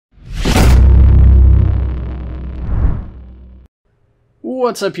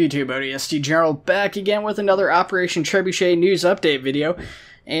What's up YouTube, ODST General back again with another Operation Trebuchet news update video.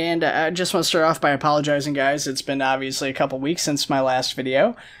 And I just want to start off by apologizing, guys. It's been obviously a couple weeks since my last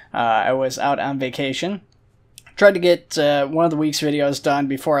video. I was out on vacation. Tried to get one of the week's videos done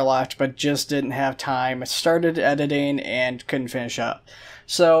before I left, but just didn't have time. I started editing and couldn't finish up.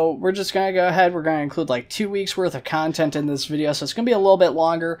 So we're just going to go ahead. We're going to include like 2 weeks worth of content in this video, so it's going to be a little bit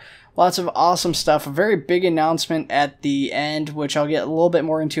longer. Lots of awesome stuff. A very big announcement at the end, which I'll get a little bit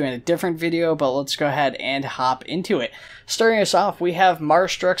more into in a different video, but let's go ahead and hop into it. Starting us off, we have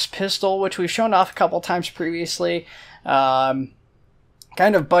Marstruck's pistol, which we've shown off a couple times previously.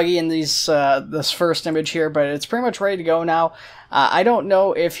 Kind of buggy in these this first image here, but it's pretty much ready to go now. I don't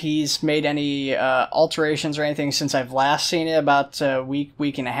know if he's made any alterations or anything since I've last seen it about a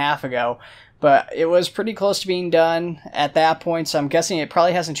week and a half ago, but it was pretty close to being done at that point, so I'm guessing it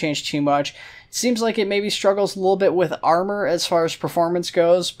probably hasn't changed too much. It seems like it maybe struggles a little bit with armor as far as performance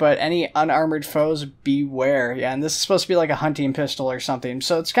goes, but any unarmored foes, beware. Yeah, and this is supposed to be like a hunting pistol or something,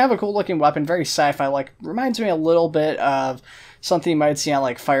 so it's kind of a cool looking weapon, very sci-fi, like reminds me a little bit of something you might see on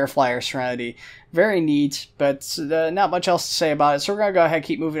like Firefly or Serenity. Very neat, but not much else to say about it. So we're going to go ahead and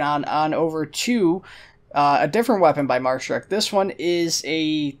keep moving on over to a different weapon by Marstruck. This one is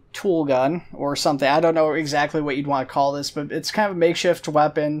a tool gun or something. I don't know exactly what you'd want to call this, but it's kind of a makeshift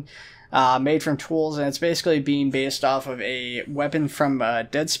weapon made from tools, and it's basically being based off of a weapon from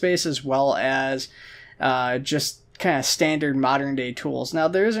Dead Space as well as just kind of standard modern day tools. Now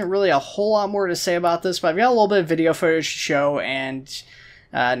there isn't really a whole lot more to say about this, but I've got a little bit of video footage to show and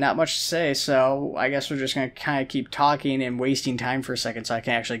not much to say, so I guess we're just going to kind of keep talking and wasting time for a second so I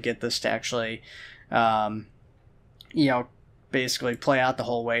can actually get this to actually you know, basically play out the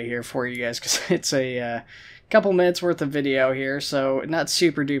whole way here for you guys, because it's a couple minutes worth of video here, so not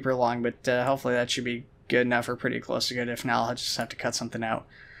super duper long, but hopefully that should be good enough or pretty close to good. If not, I'll just have to cut something out.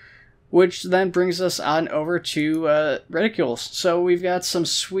 Which then brings us on over to reticules. So we've got some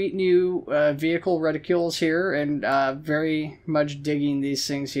sweet new vehicle reticules here, and very much digging these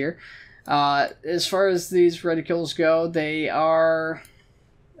things here. As far as these reticules go, they are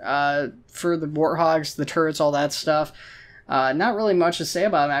for the Warthogs, the turrets, all that stuff. Not really much to say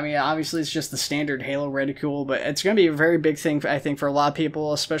about it. I mean, obviously it's just the standard Halo reticule, but it's going to be a very big thing, I think, for a lot of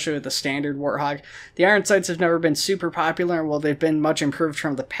people, especially with the standard Warthog. The iron sights have never been super popular, and while they've been much improved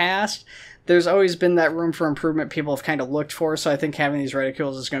from the past, there's always been that room for improvement people have kind of looked for, so I think having these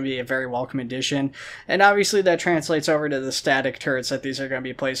reticules is going to be a very welcome addition. And obviously that translates over to the static turrets that these are going to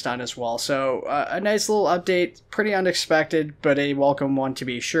be placed on as well. So a nice little update, pretty unexpected, but a welcome one to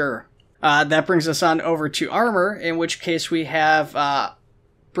be sure. That brings us on over to armor, in which case we have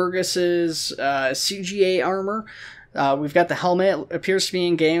Burgess's CGA armor. We've got the helmet. It appears to be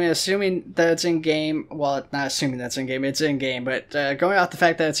in-game, and assuming that it's in-game, well, not assuming that's in-game, it's in-game, but going off the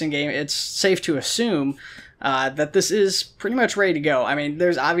fact that it's in-game, it's safe to assume that this is pretty much ready to go. I mean,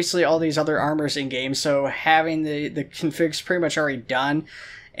 there's obviously all these other armors in-game, so having the configs pretty much already done,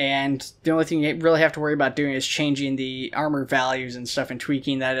 and the only thing you really have to worry about doing is changing the armor values and stuff and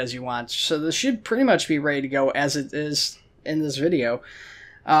tweaking that as you want. So this should pretty much be ready to go as it is in this video.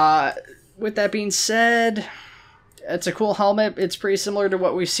 With that being said, it's a cool helmet. It's pretty similar to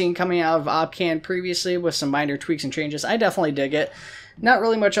what we've seen coming out of OpCan previously with some minor tweaks and changes. I definitely dig it. Not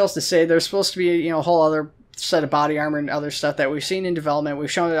really much else to say. There's supposed to be, you know, a whole other set of body armor and other stuff that we've seen in development. We've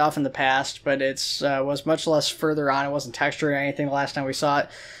shown it off in the past, but it's was much less further on. It wasn't textured or anything the last time we saw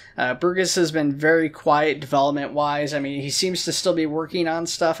it. Burgess has been very quiet development-wise. I mean, he seems to still be working on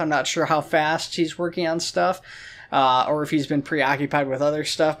stuff. I'm not sure how fast he's working on stuff, or if he's been preoccupied with other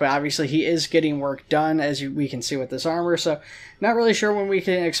stuff, but obviously he is getting work done, as we can see with this armor, so not really sure when we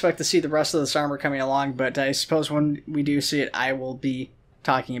can expect to see the rest of this armor coming along, but I suppose when we do see it, I will be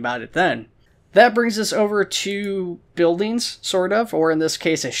talking about it then. That brings us over to buildings, sort of, or in this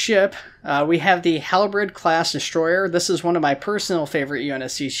case, a ship. We have the Halberd class destroyer. This is one of my personal favorite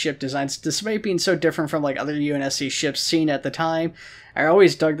UNSC ship designs, despite being so different from like other UNSC ships seen at the time. I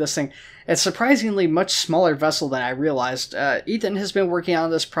always dug this thing. It's a surprisingly much smaller vessel than I realized. Ethan has been working on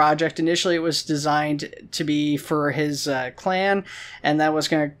this project. Initially, it was designed to be for his clan, and that was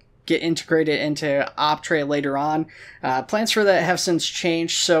going to get integrated into Optray later on. Plans for that have since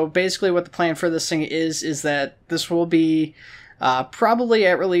changed, so basically what the plan for this thing is that this will be probably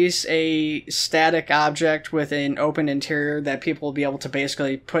at release a static object with an open interior that people will be able to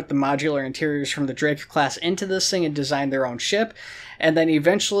basically put the modular interiors from the Drake class into this thing and design their own ship. And then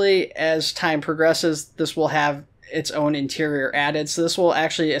eventually, as time progresses, this will have its own interior added. So this will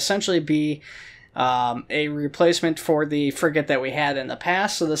actually essentially be a replacement for the frigate that we had in the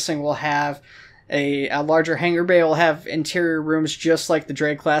past. So this thing will have a larger hangar bay will have interior rooms just like the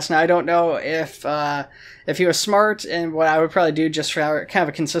Drake class. Now, I don't know if he was smart, and what I would probably do just for kind of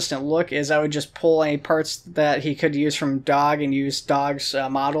a consistent look is I would just pull any parts that he could use from Dog and use Dog's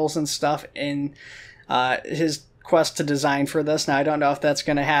models and stuff in his quest to design for this. Now, I don't know if that's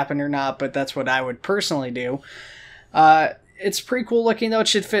going to happen or not, but that's what I would personally do. It's pretty cool looking, though. It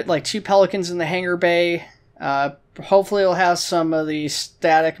should fit like 2 Pelicans in the hangar bay. Hopefully it'll have some of the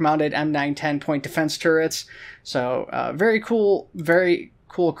static mounted M910 point defense turrets. So very cool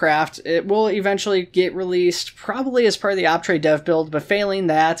craft. It will eventually get released probably as part of the Optray dev build, but failing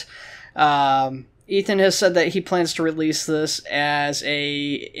that, Ethan has said that he plans to release this as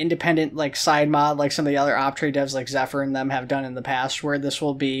a independent like side mod like some of the other Optray devs like Zephyr and them have done in the past, where this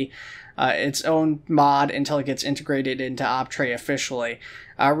will be its own mod until it gets integrated into Optray officially.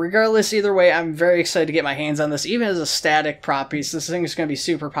 Regardless, either way, I'm very excited to get my hands on this. Even as a static prop piece, this thing is going to be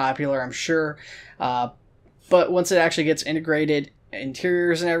super popular, I'm sure. But once it actually gets integrated,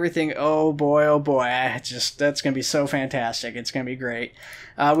 interiors and everything, oh boy, that's going to be so fantastic. It's going to be great.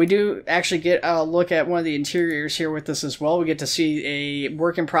 We do actually get a look at one of the interiors here with this as well. We get to see a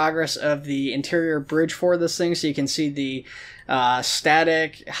work in progress of the interior bridge for this thing, so you can see the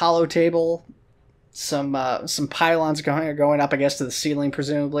static hollow table, some pylons going up, I guess, to the ceiling,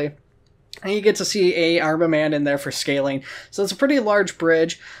 presumably. And you get to see a armament in there for scaling. So it's a pretty large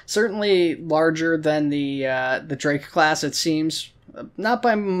bridge, certainly larger than the Drake class, it seems. Not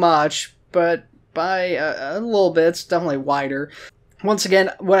by much, but by a little bit. It's definitely wider. Once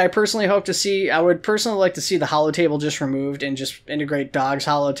again, what I personally hope to see, I would personally like to see the hollow table just removed and just integrate Dog's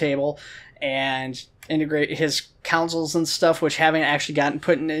hollow table and integrate his councils and stuff, which haven't actually gotten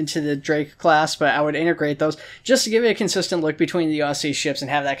put into the Drake class, but I would integrate those just to give it a consistent look between the USC ships and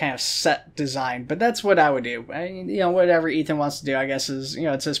have that kind of set design. But that's what I would do. Whatever Ethan wants to do, I guess, is,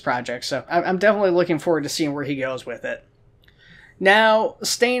 it's his project. So I'm definitely looking forward to seeing where he goes with it. Now,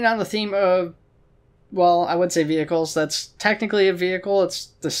 staying on the theme of, well, I would say vehicles. That's technically a vehicle. It's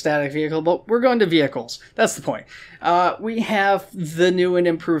the static vehicle, but we're going to vehicles. That's the point. We have the new and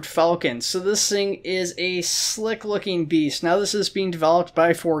improved Falcon. So this thing is a slick-looking beast. Now, this is being developed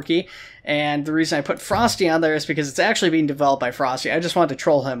by Forky, and the reason I put Frosty on there is because it's actually being developed by Frosty. I just wanted to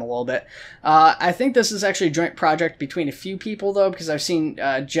troll him a little bit. I think this is actually a joint project between a few people, though, because I've seen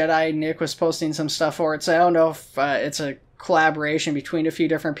Jedi Nick was posting some stuff for it, so I don't know if it's a collaboration between a few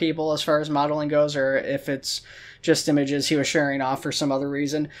different people as far as modeling goes, or if it's just images he was sharing off for some other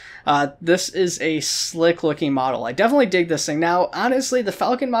reason. This is a slick looking model. I definitely dig this thing. Now, honestly, the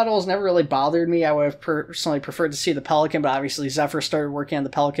Falcon model has never really bothered me. I would have personally preferred to see the Pelican, but obviously Zephyr started working on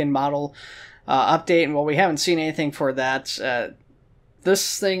the Pelican model update, and while we haven't seen anything for that,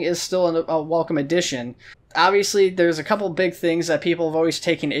 this thing is still a welcome addition. Obviously, there's a couple big things that people have always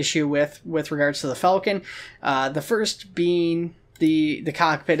taken issue with regards to the Falcon. The first being the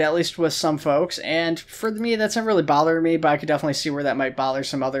cockpit, at least with some folks. And for me, that's not really bothered me, but I could definitely see where that might bother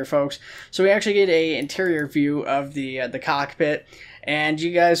some other folks. So we actually get a interior view of the cockpit. And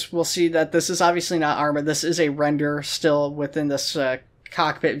you guys will see that this is obviously not armor. This is a render still within this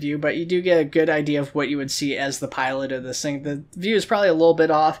cockpit view, but you do get a good idea of what you would see as the pilot of this thing. The view is probably a little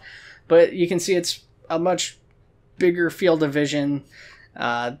bit off, but you can see it's a much bigger field of vision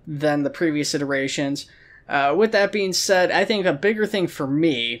than the previous iterations. With that being said, I think a bigger thing for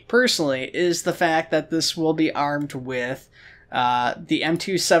me, personally, is the fact that this will be armed with the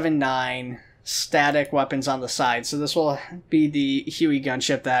M279 static weapons on the side. So this will be the Huey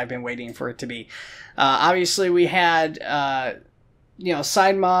gunship that I've been waiting for it to be. Obviously, we had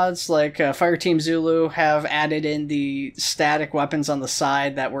side mods like Fireteam Zulu have added in the static weapons on the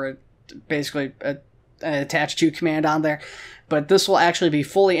side that were basically attached to command on there, but this will actually be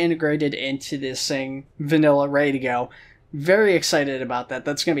fully integrated into this thing, vanilla, ready to go. Very excited about that.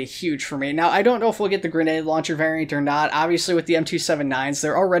 That's going to be huge for me. Now, I don't know if we'll get the grenade launcher variant or not. Obviously, with the M279s,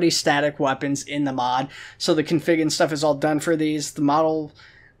 they're already static weapons in the mod, so the config and stuff is all done for these. The model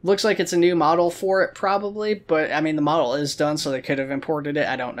looks like it's a new model for it, probably, but, I mean, the model is done, so they could have imported it.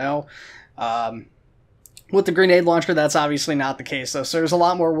 I don't know. With the grenade launcher, that's obviously not the case, though. So there's a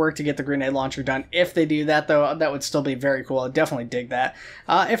lot more work to get the grenade launcher done. If they do that, though, that would still be very cool. I'd definitely dig that.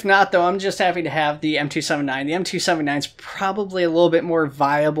 If not, though, I'm just happy to have the M279. The M279 is probably a little bit more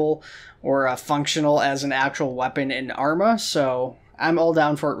viable or functional as an actual weapon in Arma, so I'm all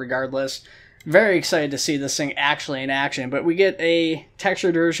down for it regardless. Very excited to see this thing actually in action, but we get a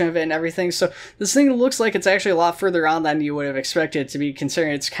textured version of it and everything, so this thing looks like it's actually a lot further on than you would have expected it to be,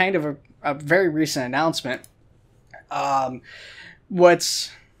 considering it's kind of a very recent announcement. What's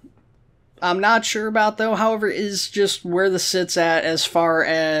I'm not sure about, though, however, is just where this sits at as far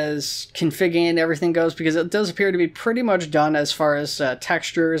as configuring and everything goes, because it does appear to be pretty much done as far as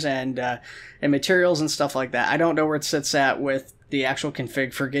textures and materials and stuff like that. I don't know where it sits at with the actual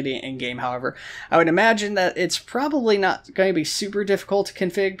config for getting it in-game, however. I would imagine that it's probably not going to be super difficult to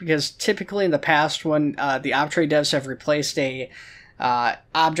config, because typically in the past when the Optray devs have replaced a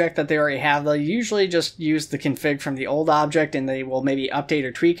object that they already have, they'll usually just use the config from the old object and they will maybe update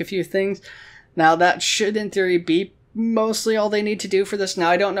or tweak a few things. Now that should in theory be mostly all they need to do for this. Now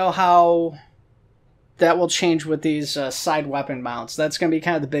I don't know how that will change with these side weapon mounts. That's going to be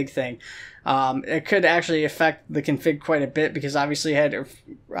kind of the big thing. It could actually affect the config quite a bit, because obviously it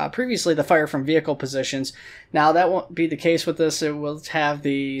had previously the fire from vehicle positions. Now that won't be the case with this. It will have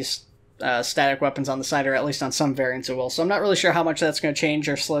these static weapons on the side, or at least on some variants it will. So I'm not really sure how much that's going to change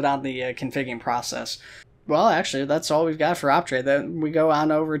or slow down the configuring process. Well, actually, that's all we've got for Optray. Then we go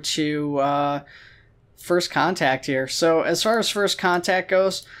on over to First Contact here. So as far as First Contact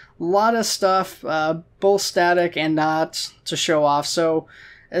goes, a lot of stuff, both static and not, to show off. So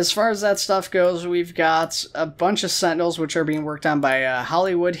as far as that stuff goes, we've got a bunch of Sentinels which are being worked on by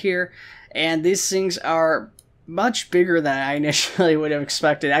Hollywood here, and these things are much bigger than I initially would have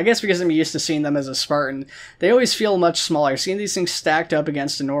expected. I guess because I'm used to seeing them as a Spartan. They always feel much smaller. Seeing these things stacked up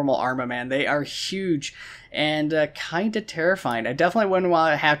against a normal Arma, man, they are huge and kind of terrifying. I definitely wouldn't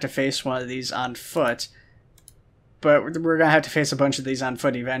want to have to face one of these on foot, but we're going to have to face a bunch of these on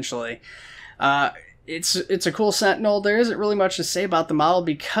foot eventually. It's a cool Sentinel. There isn't really much to say about the model,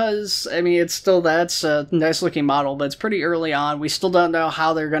 because, I mean, that's a nice looking model, but it's pretty early on. We still don't know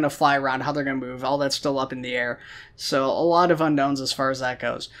how they're going to fly around, how they're going to move. All that's still up in the air. So a lot of unknowns as far as that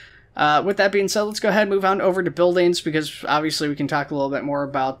goes. With that being said, let's go ahead and move on over to buildings, because obviously we can talk a little bit more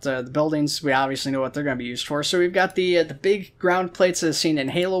about the buildings. We obviously know what they're going to be used for. So we've got the big ground plates as seen in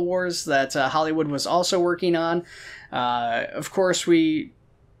Halo Wars that Hollywood was also working on. Of course, we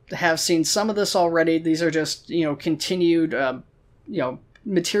have seen some of this already. These are just, continued,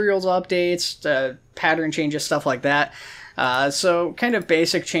 materials updates, pattern changes, stuff like that. So kind of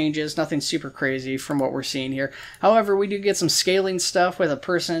basic changes, nothing super crazy from what we're seeing here. However, we do get some scaling stuff with a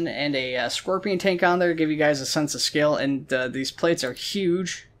person and a Scorpion tank on there to give you guys a sense of scale, and these plates are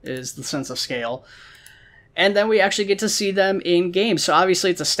huge, is the sense of scale. And then we actually get to see them in game. So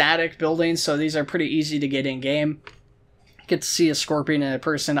obviously it's a static building, so these are pretty easy to get in game. Get to see a Scorpion and a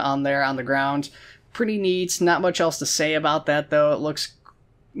person on there on the ground. Pretty neat. Not much else to say about that, though. It looks,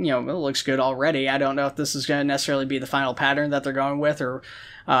 it looks good already. I don't know if this is going to necessarily be the final pattern that they're going with, or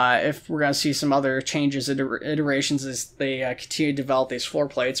if we're going to see some other changes, iterations as they continue to develop these floor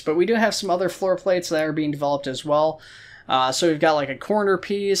plates. But we do have some other floor plates that are being developed as well. So we've got like a corner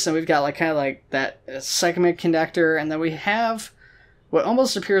piece, and we've got like kind of like that segment connector, and then we have what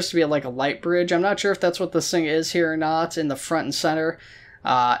almost appears to be like a light bridge. I'm not sure if that's what this thing is here or not in the front and center.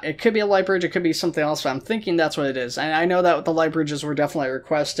 It could be a light bridge, it could be something else, but I'm thinking that's what it is. And I know that the light bridges were definitely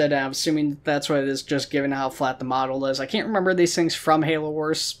requested, and I'm assuming that's what it is, just given how flat the model is. I can't remember these things from Halo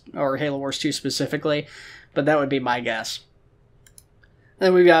Wars, or Halo Wars 2 specifically, but that would be my guess.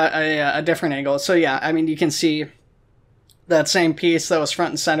 Then we've got a different angle. So yeah, I mean, you can see that same piece that was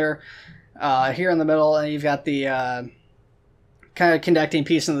front and center here in the middle, and you've got the kind of connecting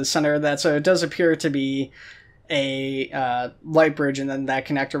piece in the center of that, so it does appear to be a light bridge, and then that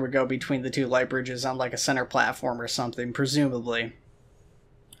connector would go between the two light bridges on like a center platform or something, presumably.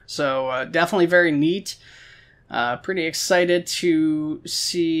 So definitely very neat. Pretty excited to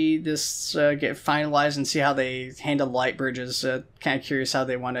see this get finalized and see how they handle light bridges. Kind of curious how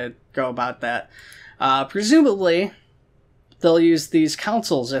they want to go about that. Presumably they'll use these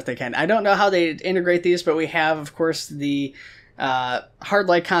consoles if they can. I don't know how they integrate these, but we have, of course, the hard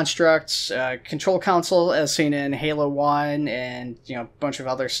light constructs, control console as seen in Halo 1, and a bunch of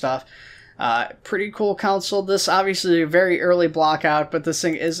other stuff. Pretty cool console. This obviously a very early block out, but this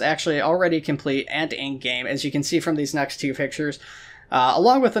thing is actually already complete and in-game, as you can see from these next two pictures,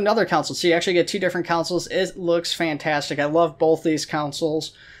 along with another console. So you actually get two different consoles. It looks fantastic. I love both these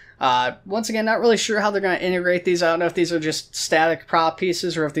consoles. Once again, not really sure how they're going to integrate these. I don't know if these are just static prop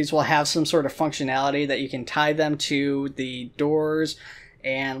pieces, or if these will have some sort of functionality that you can tie them to the doors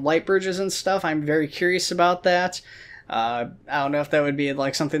and light bridges and stuff. I'm very curious about that. I don't know if that would be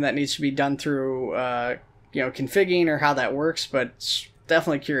like something that needs to be done through configuring, or how that works, but it's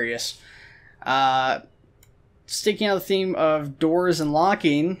definitely curious. Sticking on the theme of doors and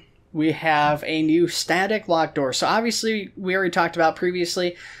locking, we have a new static lock door. So obviously, we already talked about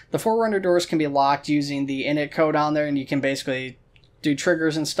previously, the Forerunner doors can be locked using the init code on there, and you can basically do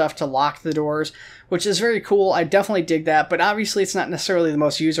triggers and stuff to lock the doors, which is very cool. I definitely dig that, but obviously it's not necessarily the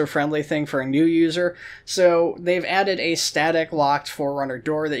most user-friendly thing for a new user. So they've added a static locked Forerunner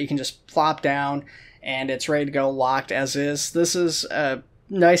door that you can just plop down and it's ready to go locked as is. This is a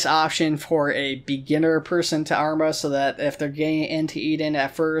nice option for a beginner person to Arma, so that if they're getting into Eden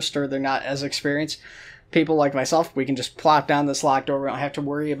at first or they're not as experienced, people like myself, we can just plop down this locked door. We don't have to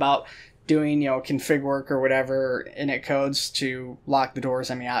worry about doing, config work or whatever init codes to lock the doors.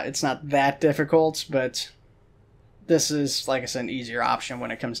 I mean, it's not that difficult, but this is, like I said, an easier option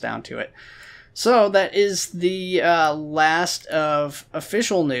when it comes down to it. So that is the last of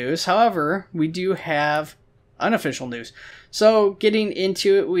official news. However, we do have unofficial news. So getting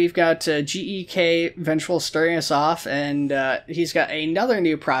into it, we've got GEK Vengeful starting us off, and he's got another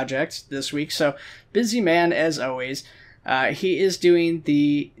new project this week. So busy man as always. He is doing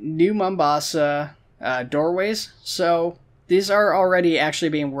the new Mombasa doorways. So these are already actually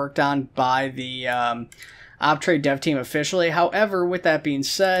being worked on by the Optrade dev team officially. However, with that being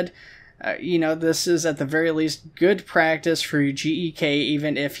said, this is at the very least good practice for GEK,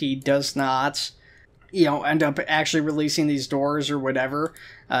 even if he does not, end up actually releasing these doors or whatever.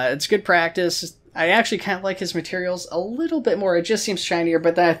 It's good practice. I actually kind of like his materials a little bit more. It just seems shinier,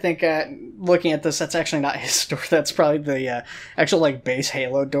 but then I think looking at this, that's actually not his door. That's probably the actual base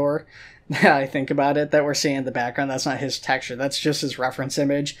Halo door. I think about it, that we're seeing in the background. That's not his texture. That's just his reference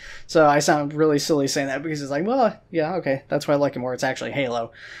image. So I sound really silly saying that because it's like, well, yeah, okay, that's why I like it more. It's actually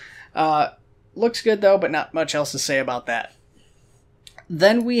Halo. Looks good though, but not much else to say about that.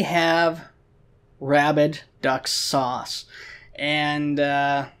 Then we have Rabid Duck Sauce, and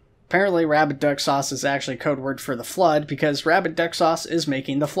apparently Rabid Duck Sauce is actually code word for the Flood, because Rabid Duck Sauce is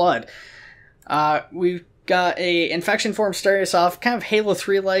making the Flood. We've got a infection form starting us off, kind of Halo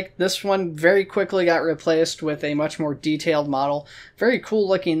 3 like. This one very quickly got replaced with a much more detailed model. Very cool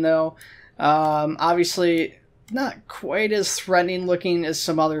looking though. Obviously not quite as threatening looking as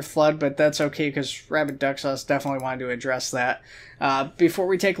some other Flood, but that's okay because Rabid Duck Sauce definitely wanted to address that. Before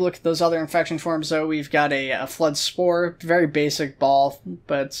we take a look at those other infection forms though, we've got a Flood Spore, very basic ball,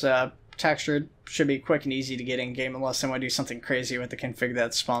 but textured, should be quick and easy to get in game unless someone do something crazy with the config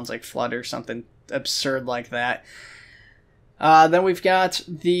that spawns like Flood or something absurd like that. Then we've got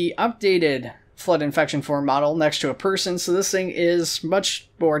the updated Flood infection form model next to a person. So this thing is much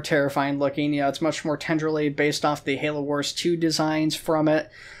more terrifying looking. It's much more tendrily based off the Halo Wars 2 designs from it.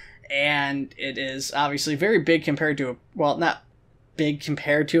 And it is obviously very big compared to well, not big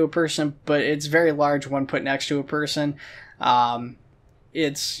compared to a person, but it's very large when put next to a person.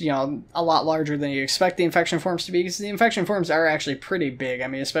 It's, a lot larger than you expect the infection forms to be, because the infection forms are actually pretty big. I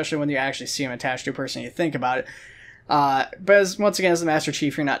mean, especially when you actually see them attached to a person, you think about it. But once again, as the Master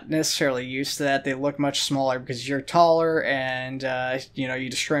Chief, you're not necessarily used to that. They look much smaller because you're taller and, you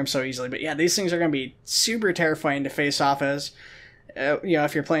destroy them so easily. But yeah, these things are going to be super terrifying to face off as,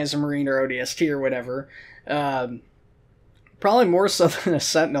 if you're playing as a Marine or ODST or whatever. Probably more so than a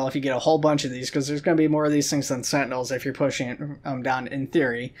Sentinel if you get a whole bunch of these, because there's going to be more of these things than Sentinels if you're pushing them down in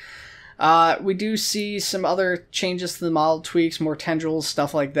theory. We do see some other changes to the model, tweaks, more tendrils,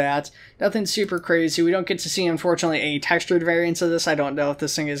 stuff like that. Nothing super crazy. We don't get to see, unfortunately, any textured variants of this. I don't know if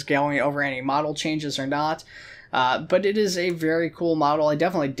this thing is going over any model changes or not. But it is a very cool model. I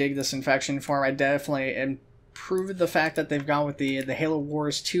definitely dig this infection form. I definitely improve the fact that they've gone with the Halo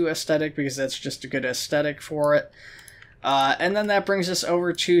Wars 2 aesthetic, because that's just a good aesthetic for it. And then that brings us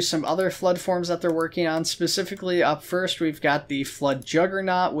over to some other Flood forms that they're working on. Specifically, up first, we've got the Flood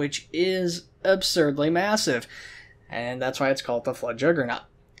Juggernaut, which is absurdly massive. And that's why it's called the Flood Juggernaut.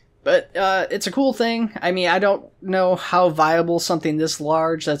 But it's a cool thing. I mean, I don't know how viable something this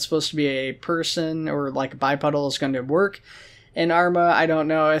large that's supposed to be a person or like a bipedal is going to work in Arma. I don't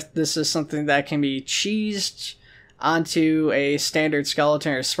know if this is something that can be cheesed onto a standard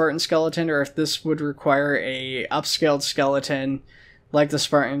skeleton or a Spartan skeleton, or if this would require a upscaled skeleton like the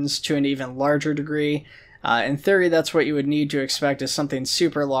Spartans to an even larger degree. In theory, that's what you would need to expect, is something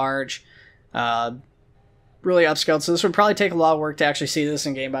super large, really upscaled. So this would probably take a lot of work to actually see this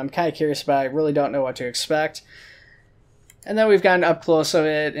in game, but I'm kind of curious about it. I really don't know what to expect. And then we've got an up close of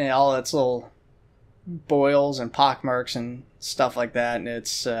it and all its little boils and pockmarks and stuff like that, and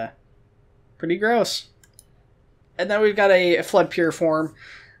it's pretty gross. And then we've got a Flood Pure form,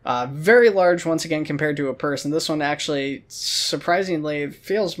 very large once again compared to a person. This one actually, surprisingly,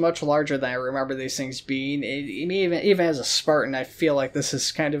 feels much larger than I remember these things being. Even as a Spartan, I feel like this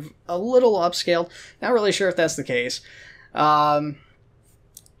is kind of a little upscaled. Not really sure if that's the case. Yeah,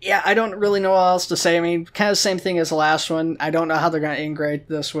 I don't really know what else to say. I mean, kind of the same thing as the last one. I don't know how they're going to integrate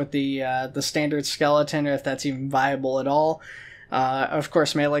this with the standard skeleton, or if that's even viable at all. Of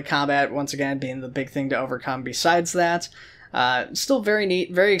course, melee combat, once again, being the big thing to overcome besides that. Still very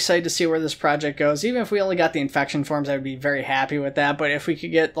neat, very excited to see where this project goes. Even if we only got the infection forms, I would be very happy with that. But if we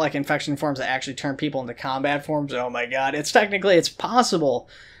could get like infection forms that actually turn people into combat forms, oh my god, it's possible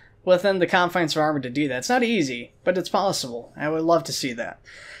within the confines of Arma to do that. It's not easy, but it's possible. I would love to see that.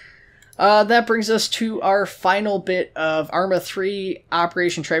 That brings us to our final bit of Arma 3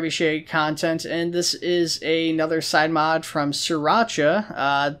 Operation Trebuchet content, and this is another side mod from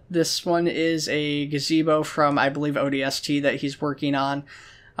Sriracha. This one is a gazebo from, I believe, ODST that he's working on.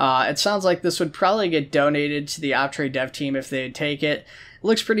 It sounds like this would probably get donated to the Optre dev team if they'd take it. It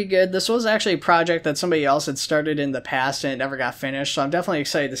looks pretty good. This was actually a project that somebody else had started in the past and it never got finished, so I'm definitely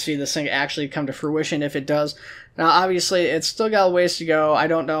excited to see this thing actually come to fruition if it does. Now, obviously, it's still got a ways to go. I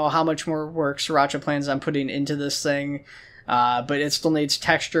don't know how much more work Sriracha plans on putting into this thing, but it still needs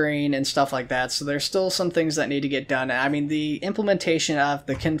texturing and stuff like that, so there's still some things that need to get done. I mean, the implementation of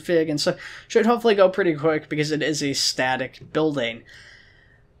the config and stuff should hopefully go pretty quick because it is a static building.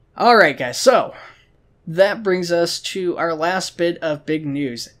 Alright guys, so that brings us to our last bit of big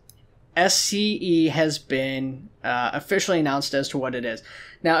news. SCE has been officially announced as to what it is.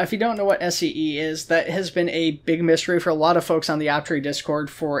 Now, if you don't know what SCE is, that has been a big mystery for a lot of folks on the Optre Discord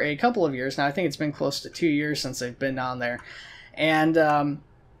for a couple of years now. I think it's been close to 2 years since they've been on there. And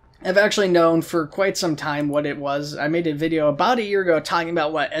I've actually known for quite some time what it was. I made a video about a year ago talking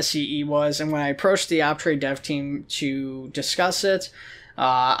about what SCE was, and when I approached the Optre dev team to discuss it,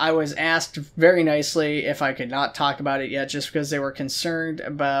 I was asked very nicely if I could not talk about it yet, just because they were concerned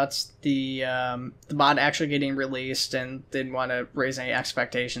about the mod actually getting released and didn't want to raise any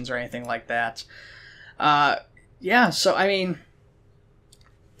expectations or anything like that. Yeah, so I mean,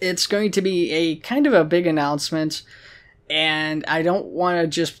 it's going to be a kind of a big announcement, and I don't want to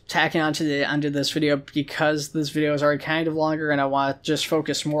just tack it onto the end of this video because this video is already kind of longer and I want to just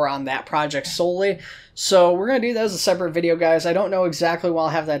focus more on that project solely. So we're going to do that as a separate video, guys. I don't know exactly when I'll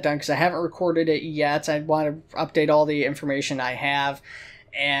have that done because I haven't recorded it yet. I want to update all the information I have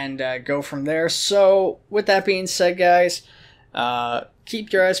and go from there. So with that being said, guys,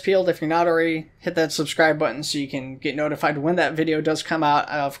 keep your eyes peeled. If you're not already, hit that subscribe button so you can get notified when that video does come out.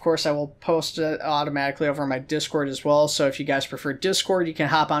 Of course, I will post it automatically over my Discord as well, so if you guys prefer Discord, you can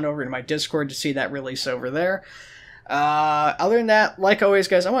hop on over to my Discord to see that release over there. Other than that, like always,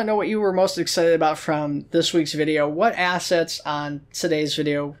 guys, I want to know what you were most excited about from this week's video. What assets on today's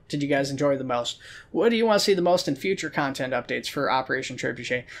video did you guys enjoy the most? What do you want to see the most in future content updates for Operation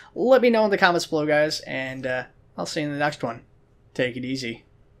Trebuchet? Let me know in the comments below, guys, and I'll see you in the next one. Take it easy.